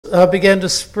began to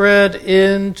spread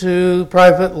into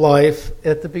private life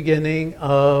at the beginning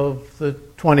of the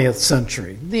 20th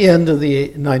century, the end of the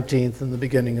 19th and the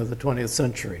beginning of the 20th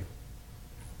century.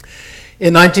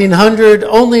 In 1900,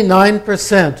 only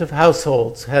 9% of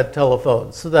households had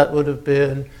telephones, so that would have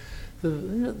been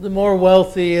the more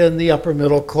wealthy and the upper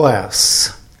middle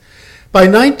class. By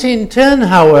 1910,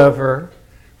 however,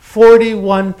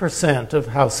 41% of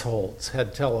households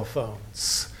had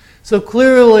telephones. So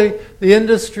clearly, the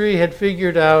industry had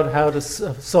figured out how to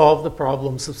solve the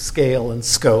problems of scale and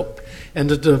scope and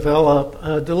to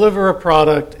deliver a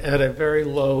product at a very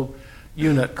low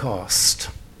unit cost.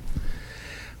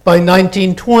 By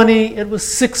 1920, it was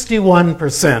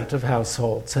 61% of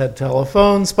households had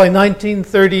telephones. By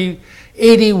 1930,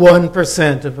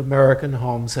 81% of American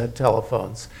homes had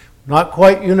telephones. Not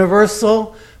quite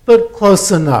universal, but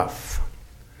close enough.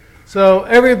 So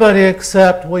everybody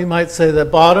except, we might say, the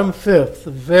bottom fifth,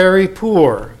 the very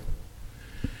poor,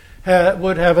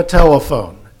 would have a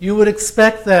telephone. You would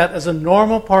expect that as a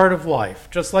normal part of life,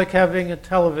 just like having a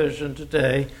television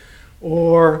today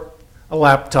or a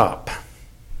laptop.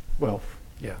 Well,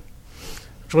 yeah.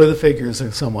 Actually, the figures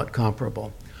are somewhat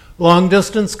comparable.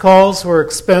 Long-distance calls were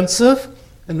expensive,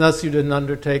 and thus you didn't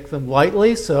undertake them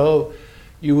lightly, so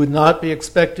you would not be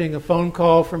expecting a phone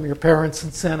call from your parents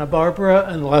in Santa Barbara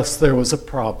unless there was a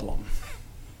problem.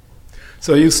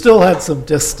 So you still had some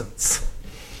distance,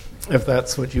 if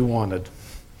that's what you wanted.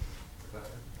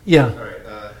 Yeah? All right.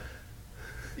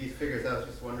 These figures, I was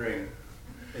just wondering,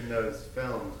 in those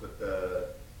films with the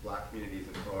black communities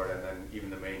in Florida and then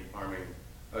even the Maine farming,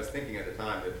 I was thinking at the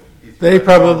time that these they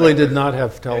probably did not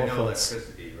have telephones. No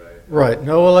electricity, right? Right,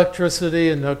 no electricity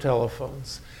and no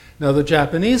telephones. Now, the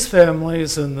Japanese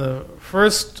families in the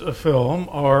first film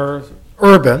are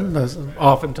urban,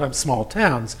 oftentimes small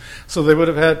towns. So they would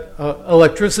have had,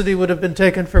 electricity would have been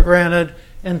taken for granted,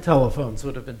 and telephones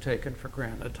would have been taken for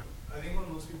granted. I think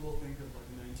when most people think of like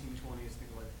the 1920s,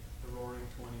 think of like the Roaring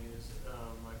 '20s,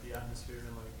 like the atmosphere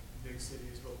in like big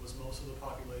cities. But was most of the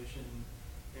population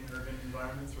in urban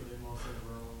environments, or were they mostly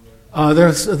rural?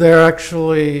 They're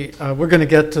actually, we're going to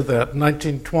get to that.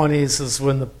 1920s is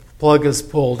when the plug is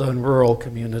pulled on rural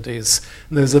communities.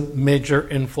 And there's a major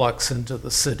influx into the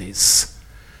cities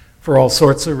for all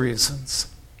sorts of reasons.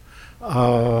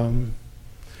 And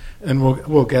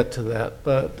we'll get to that.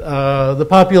 But the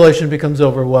population becomes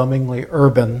overwhelmingly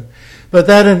urban. But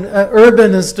that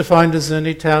urban is defined as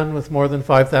any town with more than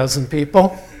 5,000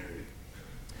 people.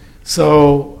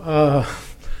 So,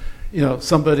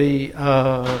 somebody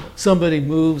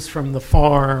moves from the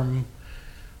farm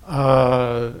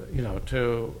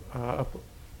to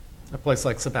a place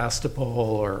like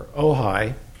Sebastopol or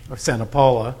Ojai or Santa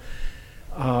Paula.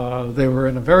 They were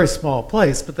in a very small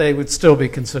place, but they would still be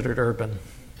considered urban.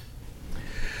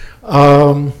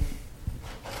 But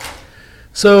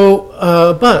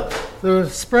the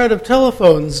spread of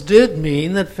telephones did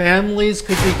mean that families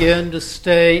could begin to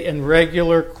stay in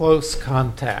regular close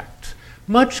contact,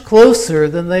 much closer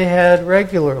than they had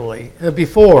regularly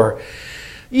before.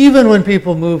 Even when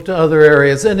people moved to other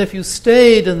areas, and if you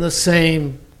stayed in the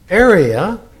same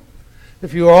area,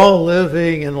 if you were all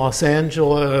living in Los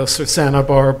Angeles or Santa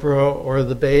Barbara or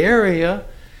the Bay Area,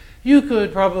 you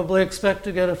could probably expect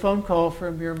to get a phone call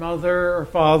from your mother or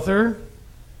father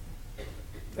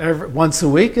once a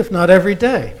week, if not every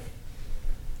day.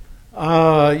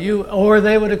 Or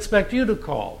they would expect you to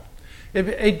call.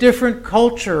 A different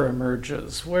culture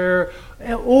emerges or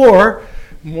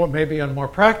maybe on more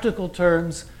practical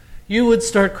terms, you would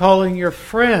start calling your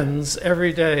friends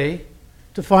every day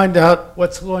to find out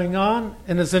what's going on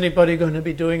and is anybody going to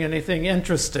be doing anything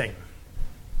interesting.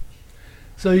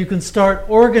 So you can start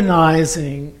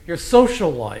organizing your social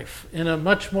life in a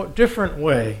much more different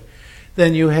way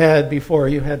than you had before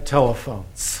you had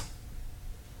telephones.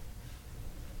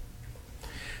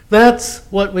 That's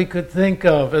what we could think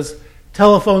of as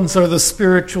telephones are the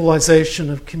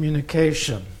spiritualization of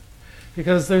communication.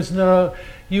 Because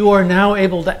you are now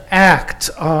able to act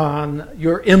on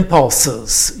your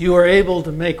impulses. You are able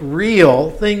to make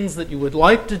real things that you would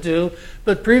like to do,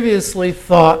 but previously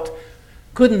thought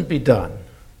couldn't be done.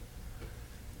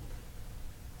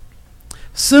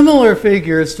 Similar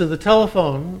figures to the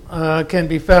telephone can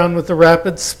be found with the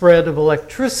rapid spread of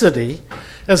electricity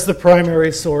as the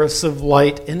primary source of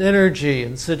light and energy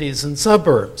in cities and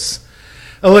suburbs.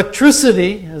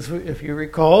 Electricity, if you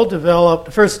recall,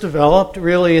 first developed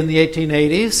really in the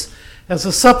 1880s as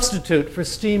a substitute for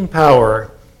steam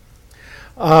power.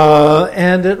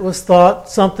 And it was thought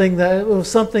something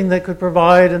that could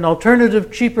provide an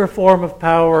alternative, cheaper form of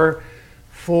power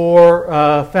for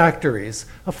factories,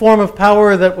 a form of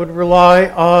power that would rely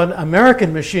on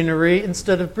American machinery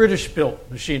instead of British-built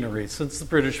machinery, since the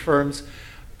British firms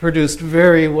produced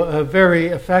very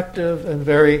effective and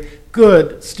very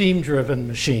good steam-driven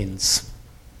machines.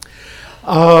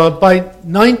 By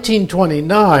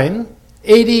 1929,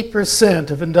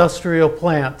 80% of industrial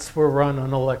plants were run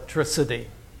on electricity.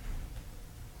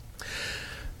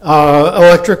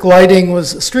 Street lighting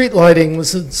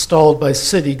was installed by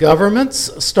city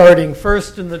governments, starting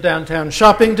first in the downtown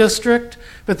shopping district,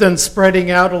 but then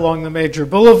spreading out along the major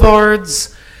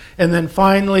boulevards, and then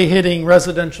finally hitting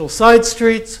residential side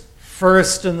streets,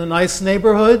 first in the nice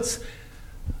neighborhoods.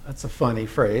 That's a funny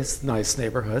phrase, nice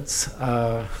neighborhoods.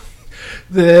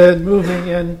 Then moving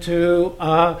into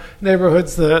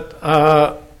neighborhoods that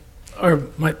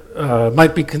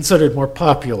might be considered more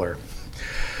popular,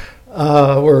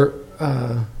 where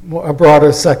a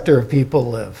broader sector of people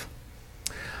live.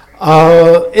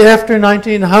 After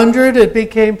 1900, it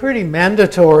became pretty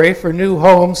mandatory for new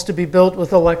homes to be built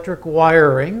with electric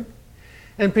wiring,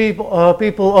 and people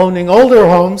owning older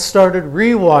homes started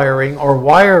rewiring or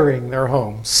wiring their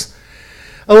homes.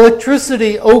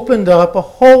 Electricity opened up a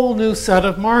whole new set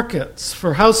of markets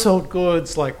for household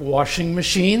goods like washing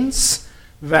machines,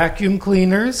 vacuum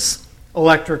cleaners,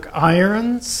 electric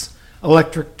irons,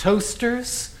 electric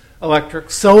toasters, electric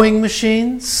sewing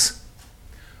machines.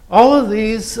 All of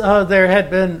these, there had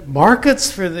been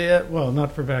markets for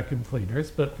not for vacuum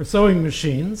cleaners, but for sewing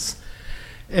machines.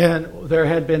 And there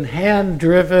had been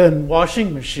hand-driven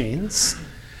washing machines.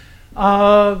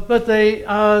 But they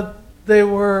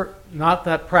were not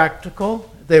that practical.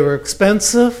 They were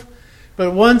expensive.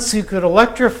 But once you could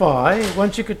electrify,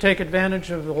 once you could take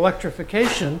advantage of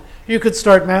electrification, you could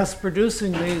start mass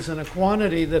producing these in a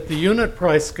quantity that the unit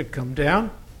price could come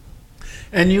down.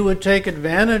 And you would take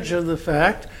advantage of the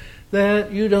fact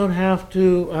that you don't have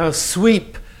to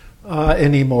sweep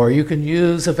anymore. You can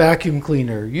use a vacuum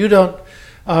cleaner. You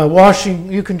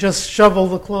can just shovel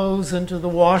the clothes into the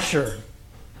washer.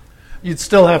 You'd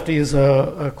still have to use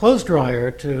a clothes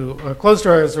dryer clothes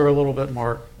dryers are a little bit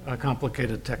more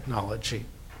complicated technology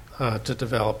to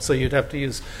develop, so you'd have to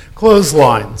use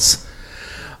clotheslines.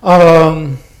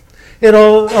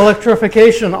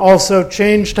 Electrification also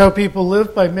changed how people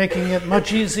live by making it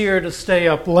much easier to stay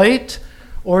up late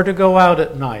or to go out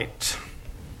at night.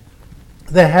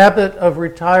 The habit of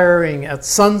retiring at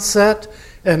sunset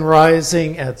and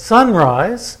rising at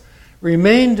sunrise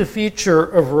remained a feature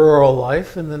of rural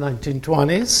life in the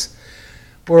 1920s,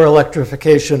 where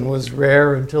electrification was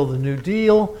rare until the New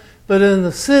Deal. But in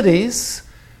the cities,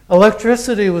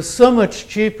 electricity was so much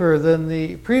cheaper than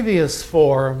the previous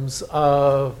forms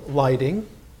of lighting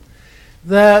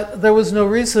that there was no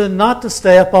reason not to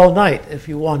stay up all night if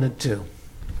you wanted to.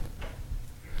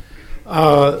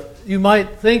 You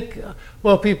might think,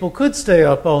 well, people could stay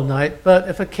up all night, but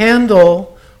if a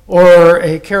candle or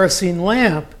a kerosene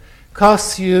lamp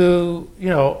costs you,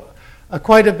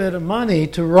 quite a bit of money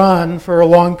to run for a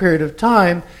long period of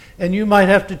time, and you might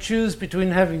have to choose between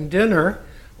having dinner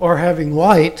or having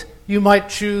light, you might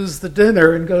choose the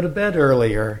dinner and go to bed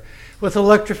earlier. With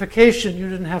electrification, you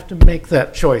didn't have to make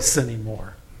that choice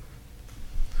anymore.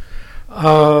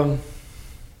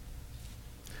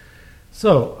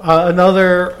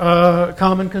 Another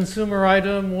common consumer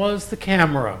item was the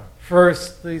camera.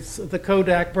 First, the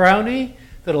Kodak Brownie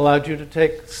that allowed you to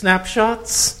take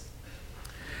snapshots,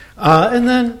 and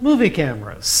then movie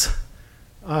cameras,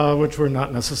 which were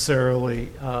not necessarily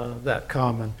that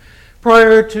common.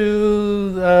 Prior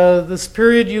to this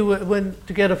period,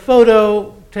 to get a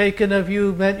photo taken of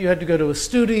you meant you had to go to a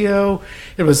studio.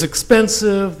 It was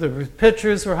expensive. The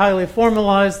pictures were highly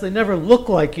formalized. They never looked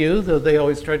like you, though they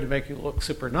always tried to make you look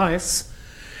super nice.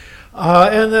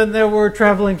 And then there were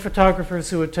traveling photographers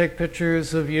who would take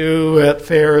pictures of you at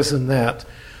fairs and that.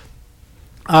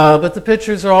 But the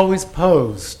pictures are always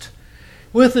posed.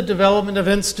 With the development of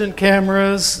instant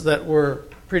cameras that were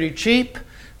pretty cheap,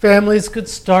 families could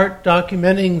start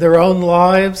documenting their own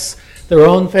lives, their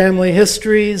own family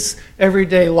histories,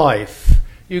 everyday life.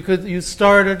 You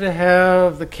started to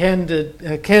have the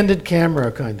candid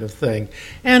camera kind of thing.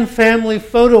 And family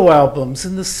photo albums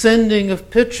and the sending of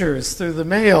pictures through the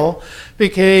mail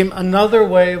became another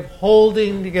way of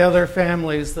holding together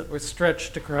families that were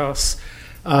stretched across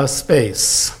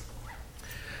space.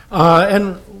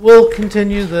 And we'll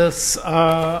continue this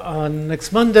on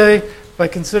next Monday by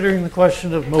considering the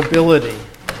question of mobility.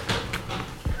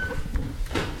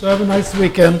 So have a nice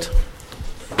weekend.